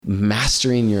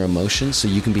mastering your emotions so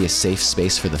you can be a safe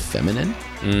space for the feminine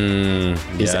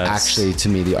is actually, to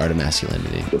me, the art of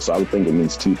masculinity. So I would think it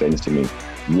means two things to me.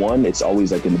 One, it's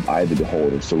always like in the eye of the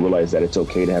beholder. So realize that it's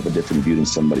okay to have a different view than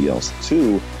somebody else.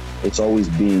 Two, it's always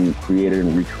being created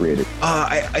and recreated.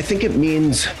 I think it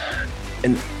means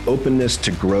an openness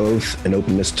to growth, an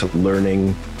openness to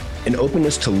learning, an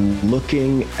openness to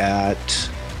looking at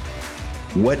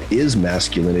what is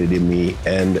masculinity to me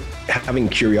and having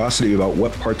curiosity about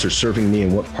what parts are serving me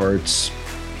and what parts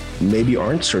maybe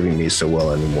aren't serving me so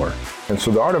well anymore. And so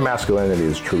the art of masculinity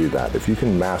is truly that. If you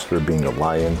can master being a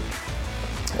lion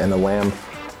and a lamb,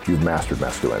 you've mastered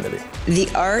masculinity. The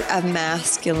art of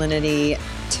masculinity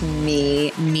to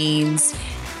me means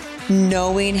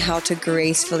knowing how to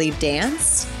gracefully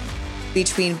dance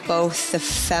between both the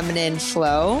feminine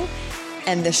flow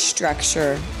and the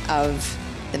structure of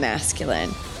the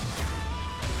masculine.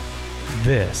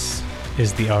 This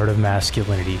is The Art of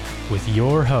Masculinity with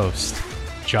your host,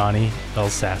 Johnny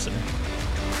Elsasser.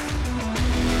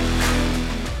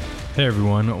 Hey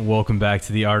everyone, welcome back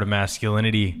to The Art of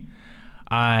Masculinity.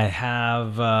 I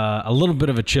have a little bit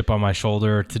of a chip on my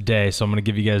shoulder today, so I'm going to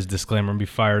give you guys a disclaimer and be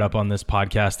fired up on this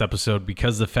podcast episode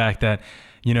because of the fact that,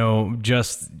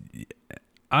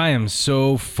 I am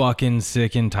so fucking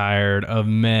sick and tired of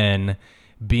men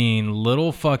being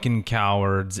little fucking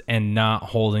cowards and not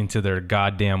holding to their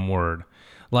goddamn word.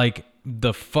 Like,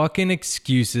 the fucking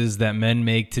excuses that men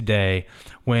make today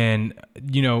when,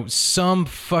 some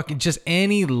fucking, just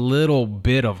any little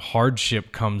bit of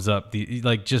hardship comes up,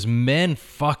 just men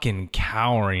fucking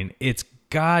cowering. It's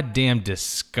goddamn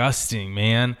disgusting,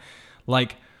 man.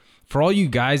 Like, for all you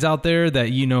guys out there that,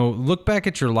 look back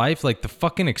at your life, like the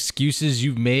fucking excuses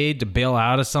you've made to bail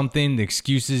out of something, the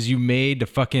excuses you made to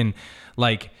fucking,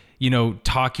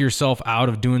 talk yourself out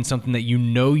of doing something that you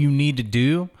need to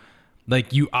do.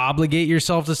 Like, you obligate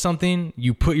yourself to something,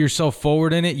 you put yourself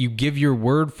forward in it, you give your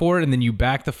word for it, and then you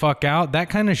back the fuck out. That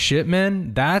kind of shit,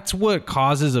 man, that's what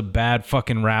causes a bad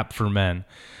fucking rap for men.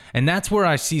 And that's where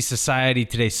I see society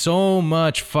today. So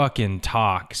much fucking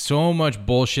talk, so much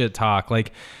bullshit talk.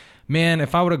 Like, man,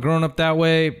 if I would have grown up that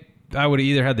way, I would have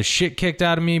either had the shit kicked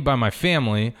out of me by my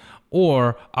family,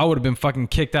 or I would have been fucking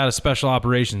kicked out of special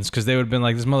operations because they would have been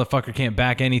like, this motherfucker can't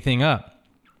back anything up.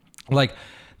 Like,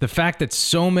 the fact that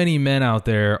so many men out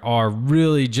there are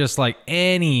really just like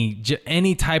any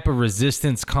type of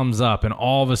resistance comes up and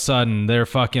all of a sudden their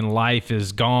fucking life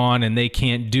is gone and they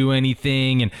can't do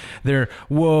anything and they're,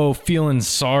 feeling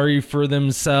sorry for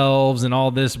themselves and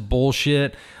all this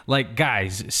bullshit. Like,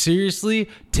 guys, seriously,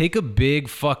 take a big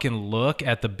fucking look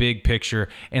at the big picture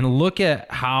and look at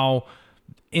how,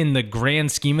 in the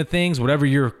grand scheme of things, whatever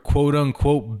your quote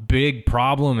unquote big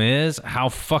problem is, how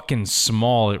fucking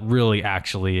small it really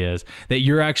actually is. That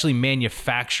you're actually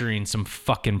manufacturing some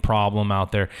fucking problem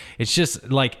out there. It's just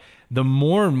like, the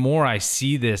more and more I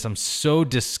see this, I'm so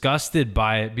disgusted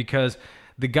by it because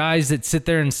the guys that sit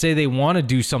there and say they want to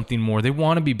do something more, they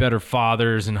want to be better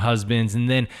fathers and husbands, and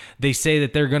then they say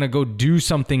that they're going to go do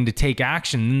something to take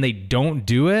action, and then they don't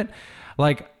do it.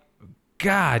 Like,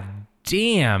 God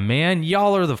damn, man,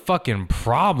 y'all are the fucking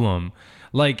problem.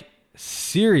 Like,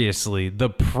 seriously, the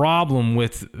problem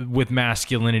with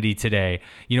masculinity today.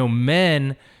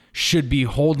 Men should be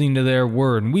holding to their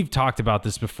word. And we've talked about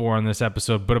this before on this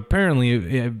episode, but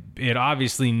apparently it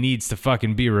obviously needs to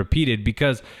fucking be repeated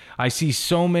because I see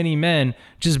so many men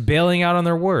just bailing out on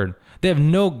their word. They have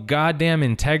no goddamn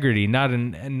integrity, not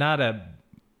a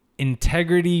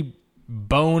integrity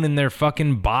bone in their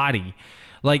fucking body.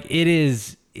 Like, it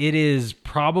is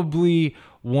probably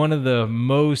one of the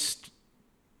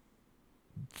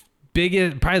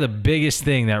probably the biggest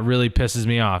thing that really pisses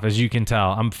me off, as you can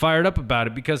tell. I'm fired up about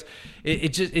it because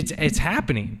it's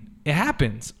happening. It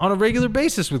happens on a regular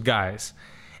basis with guys.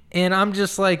 And I'm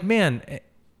just like, man,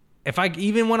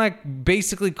 even when I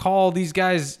basically call these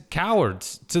guys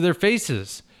cowards to their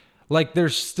faces, like, they're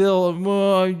still,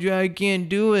 I can't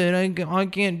do it. I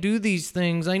can't do these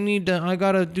things. I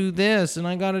gotta do this and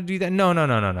I gotta do that.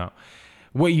 No.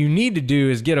 What you need to do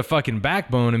is get a fucking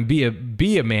backbone and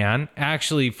be a man,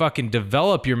 actually fucking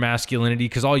develop your masculinity,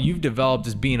 because all you've developed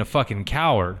is being a fucking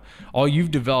coward. All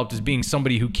you've developed is being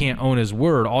somebody who can't own his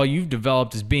word. All you've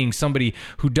developed is being somebody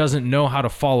who doesn't know how to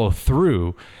follow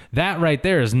through. That right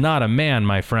there is not a man,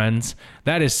 my friends.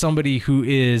 That is somebody who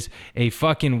is a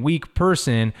fucking weak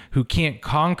person who can't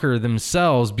conquer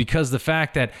themselves because the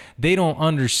fact that they don't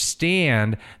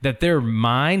understand that their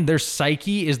mind, their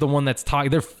psyche is the one that's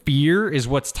talking, their fear is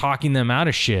what's talking them out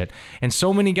of shit. And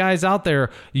so many guys out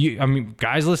there,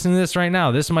 guys listening to this right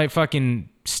now, this might fucking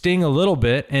sting a little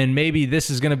bit, and maybe this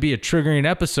is going to be a triggering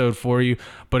episode for you.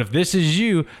 But if this is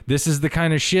you, this is the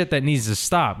kind of shit that needs to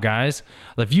stop, guys.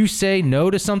 If you say no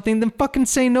to something, then fucking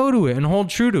say no to it and hold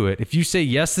true to it. If you say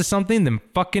yes to something, then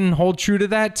fucking hold true to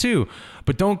that too.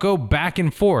 But don't go back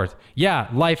and forth. Yeah,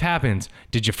 life happens.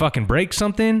 Did you fucking break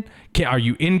something? Are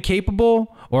you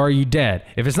incapable or are you dead?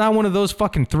 If it's not one of those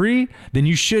fucking three, then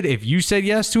you should, if you said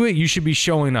yes to it, you should be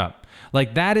showing up.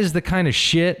 Like, that is the kind of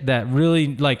shit that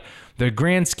really, like, the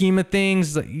grand scheme of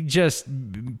things, just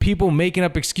people making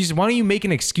up excuses. Why don't you make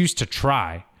an excuse to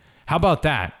try? How about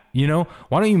that? You know,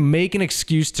 why don't you make an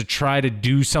excuse to try to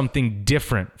do something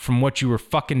different from what you were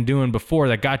fucking doing before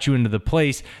that got you into the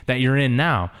place that you're in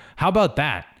now? How about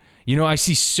that? You know, I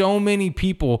see so many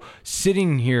people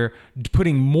sitting here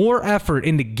putting more effort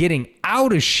into getting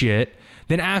out of shit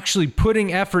than actually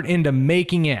putting effort into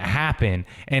making it happen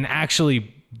and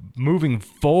actually moving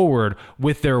forward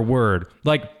with their word.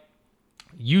 Like,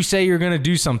 you say you're going to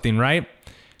do something, right?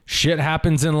 Shit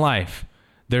happens in life.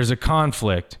 There's a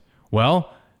conflict.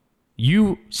 Well,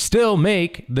 you still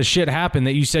make the shit happen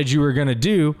that you said you were going to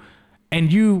do,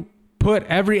 and you put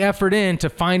every effort into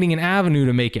finding an avenue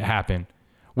to make it happen.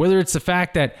 Whether it's the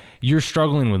fact that you're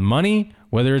struggling with money,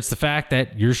 whether it's the fact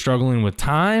that you're struggling with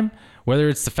time, whether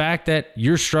it's the fact that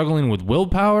you're struggling with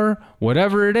willpower,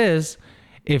 whatever it is,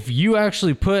 if you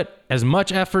actually put as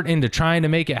much effort into trying to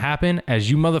make it happen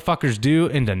as you motherfuckers do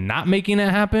into not making it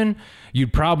happen,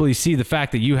 you'd probably see the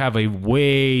fact that you have a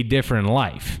way different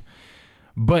life.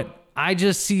 But I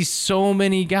just see so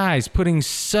many guys putting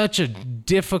such a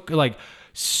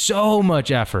so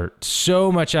much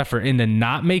effort into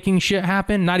not making shit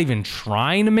happen, not even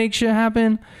trying to make shit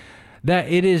happen, that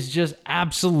it is just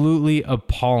absolutely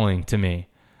appalling to me.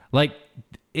 Like,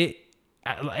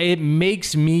 it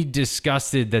makes me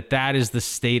disgusted that is the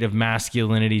state of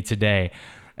masculinity today.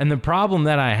 And the problem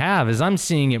that I have is I'm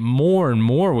seeing it more and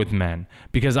more with men,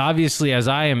 because obviously, as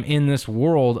I am in this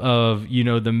world of, you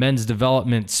know, the men's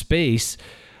development space,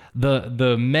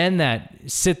 the men that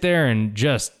sit there and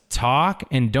just talk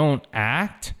and don't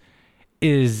act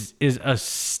is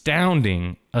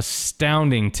astounding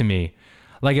to me.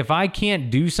 Like, if I can't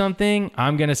do something,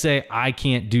 I'm going to say I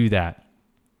can't do that.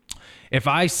 If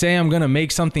I say I'm going to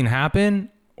make something happen,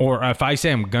 or if I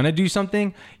say I'm going to do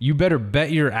something, you better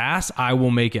bet your ass I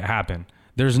will make it happen.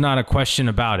 There's not a question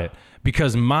about it,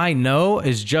 because my no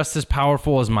is just as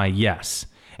powerful as my yes.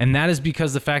 And that is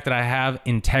because the fact that I have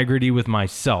integrity with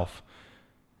myself.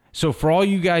 So for all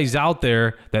you guys out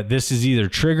there that this is either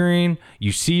triggering,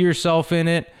 you see yourself in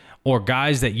it, or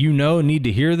guys that you know need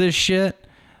to hear this shit,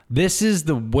 this is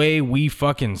the way we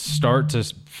fucking start to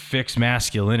fix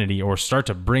masculinity, or start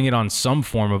to bring it on some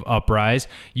form of uprise.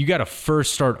 You got to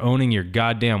first start owning your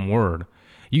goddamn word.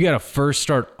 You got to first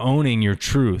start owning your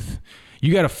truth.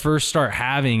 You got to first start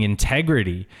having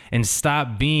integrity and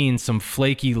stop being some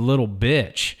flaky little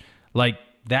bitch. Like,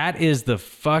 that is the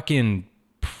fucking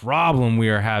problem we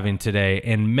are having today.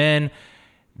 And men,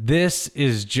 this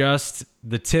is just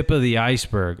the tip of the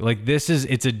iceberg. Like,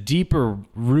 it's a deeper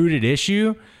rooted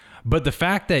issue. But the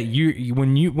fact that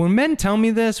when men tell me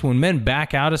this, when men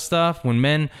back out of stuff, when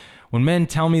men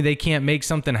tell me they can't make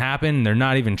something happen and they're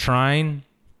not even trying,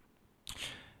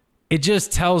 it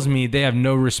just tells me they have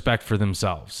no respect for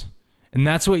themselves. And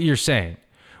that's what you're saying.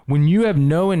 When you have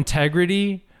no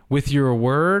integrity with your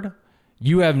word,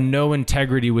 you have no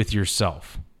integrity with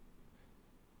yourself.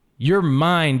 Your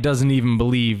mind doesn't even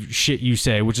believe shit you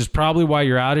say, which is probably why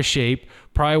you're out of shape,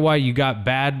 probably why you got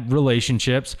bad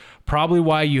relationships, probably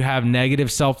why you have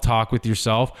negative self-talk with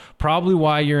yourself, probably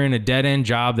why you're in a dead-end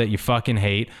job that you fucking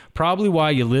hate, probably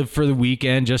why you live for the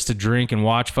weekend just to drink and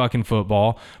watch fucking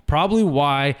football, probably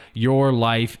why your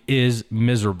life is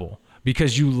miserable,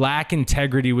 because you lack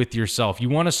integrity with yourself. You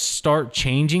want to start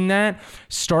changing that?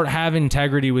 Start having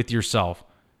integrity with yourself.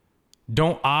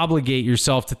 Don't obligate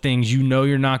yourself to things you know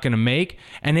you're not going to make.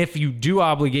 And if you do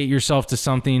obligate yourself to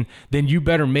something, then you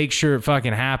better make sure it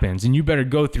fucking happens. And you better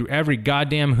go through every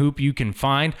goddamn hoop you can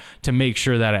find to make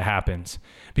sure that it happens.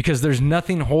 Because there's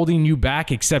nothing holding you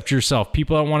back except yourself.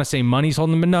 People don't want to say money's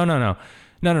holding them, but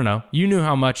no. You knew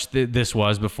how much this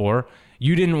was before.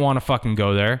 You didn't want to fucking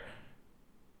go there.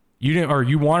 You didn't, or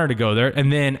you wanted to go there,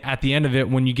 and then at the end of it,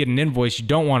 when you get an invoice, you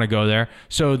don't want to go there.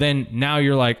 So then now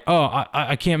you're like, oh,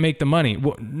 I can't make the money.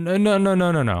 Well,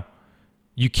 no.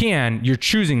 You can. You're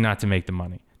choosing not to make the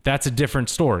money. That's a different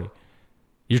story.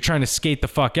 You're trying to skate the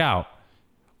fuck out.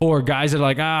 Or guys that are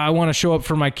like, I want to show up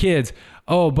for my kids.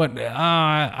 Oh, but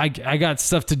I got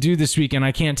stuff to do this week, and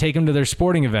I can't take them to their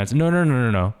sporting events.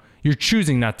 No. You're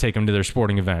choosing not to take them to their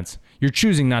sporting events. You're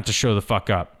choosing not to show the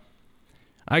fuck up.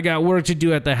 I got work to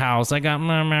do at the house. I got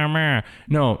meh.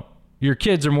 No, your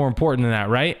kids are more important than that,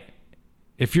 right?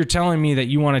 If you're telling me that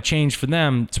you want to change for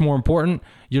them, it's more important,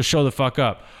 you'll show the fuck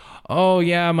up. Oh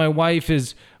yeah, my wife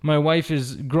is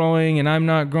growing and I'm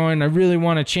not growing. I really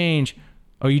want to change.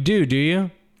 Oh, you do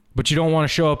you? But you don't want to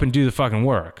show up and do the fucking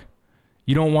work.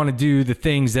 You don't want to do the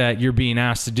things that you're being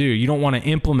asked to do. You don't want to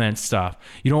implement stuff.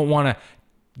 You don't want to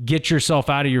get yourself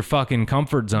out of your fucking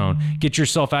comfort zone. Get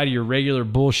yourself out of your regular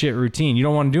bullshit routine. You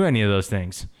don't want to do any of those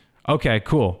things. Okay,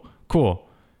 cool.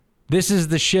 This is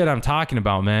the shit I'm talking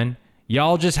about, man.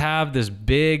 Y'all just have this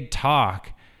big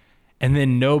talk and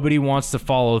then nobody wants to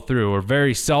follow through, or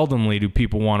very seldomly do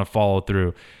people want to follow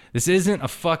through. This isn't a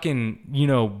fucking,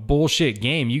 bullshit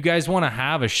game. You guys want to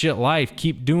have a shit life.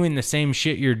 Keep doing the same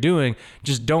shit you're doing.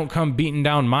 Just don't come beating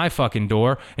down my fucking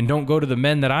door, and don't go to the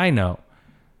men that I know.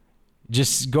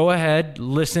 Just go ahead,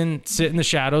 listen, sit in the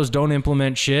shadows, don't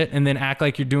implement shit, and then act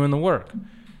like you're doing the work.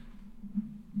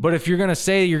 But if you're going to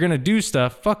say you're going to do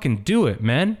stuff, fucking do it,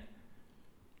 man.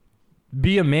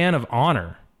 Be a man of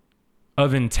honor,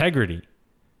 of integrity.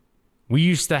 We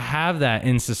used to have that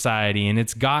in society, and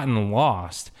it's gotten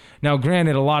lost. Now,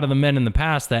 granted, a lot of the men in the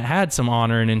past that had some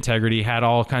honor and integrity had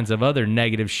all kinds of other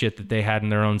negative shit that they had in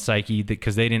their own psyche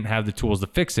because they didn't have the tools to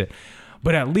fix it.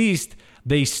 But at least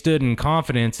they stood in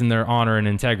confidence in their honor and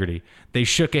integrity. They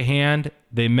shook a hand.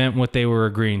 They meant what they were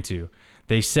agreeing to.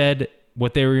 They said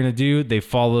what they were going to do. They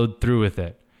followed through with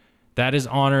it. That is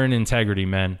honor and integrity,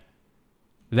 men.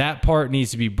 That part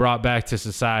needs to be brought back to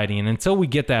society. And until we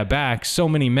get that back, so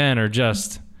many men are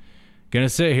just going to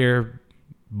sit here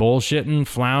bullshitting,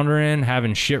 floundering,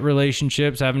 having shit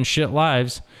relationships, having shit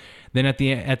lives. Then at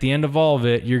the end of all of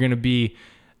it, you're going to be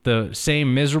the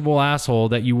same miserable asshole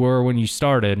that you were when you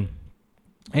started.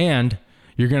 And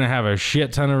you're going to have a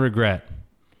shit ton of regret.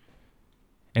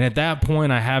 And at that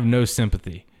point, I have no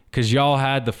sympathy, because y'all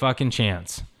had the fucking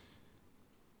chance.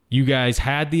 You guys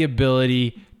had the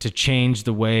ability to change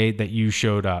the way that you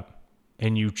showed up,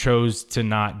 and you chose to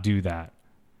not do that.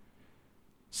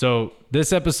 So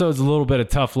this episode's a little bit of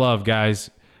tough love,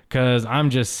 guys, because I'm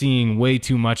just seeing way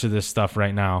too much of this stuff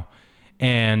right now.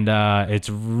 And it's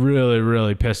really,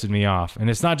 really pissing me off. And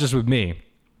it's not just with me.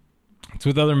 It's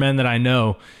with other men that I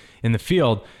know in the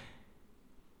field.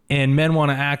 And men want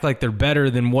to act like they're better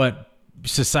than what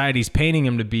society's painting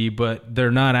them to be, but they're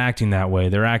not acting that way.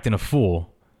 They're acting a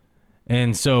fool.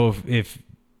 And so if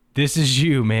this is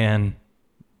you, man,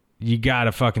 you got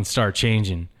to fucking start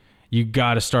changing. You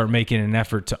got to start making an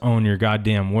effort to own your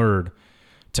goddamn word,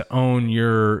 to own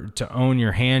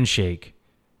your handshake.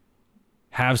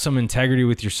 Have some integrity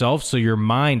with yourself so your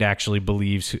mind actually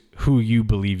believes who you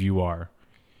believe you are.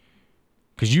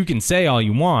 Because you can say all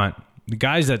you want. The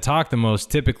guys that talk the most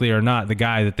typically are not the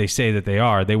guy that they say that they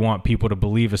are. They want people to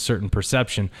believe a certain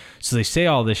perception. So they say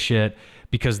all this shit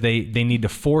because they need to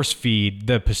force feed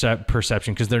the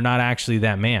perception, because they're not actually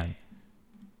that man.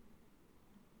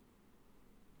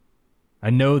 I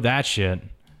know that shit.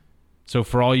 So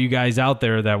for all you guys out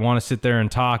there that want to sit there and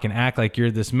talk and act like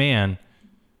you're this man,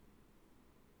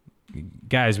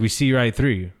 guys, we see right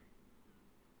through you.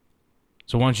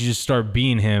 So why don't you just start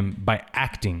being him by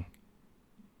acting,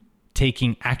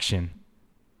 taking action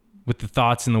with the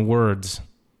thoughts and the words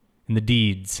and the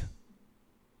deeds.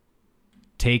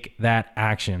 Take that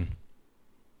action.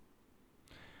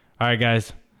 All right,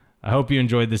 guys. I hope you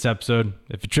enjoyed this episode.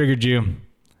 If it triggered you,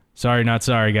 sorry, not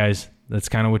sorry, guys. That's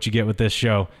kind of what you get with this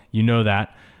show. You know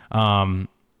that.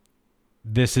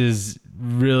 This is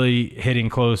really hitting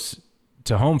close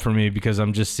to home for me because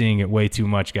I'm just seeing it way too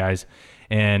much, guys.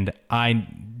 And I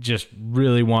just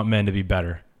really want men to be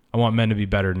better. I want men to be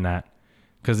better than that,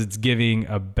 because it's giving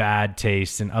a bad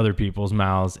taste in other people's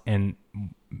mouths, and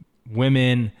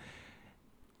women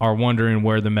are wondering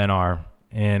where the men are.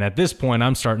 And at this point,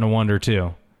 I'm starting to wonder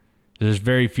too. There's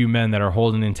very few men that are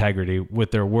holding integrity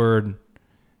with their word,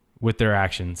 with their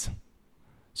actions.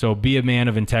 So be a man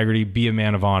of integrity, be a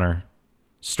man of honor.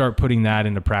 Start putting that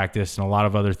into practice, and a lot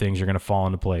of other things are going to fall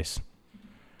into place.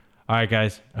 All right,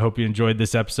 guys, I hope you enjoyed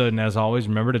this episode. And as always,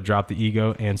 remember to drop the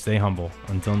ego and stay humble.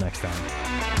 Until next time.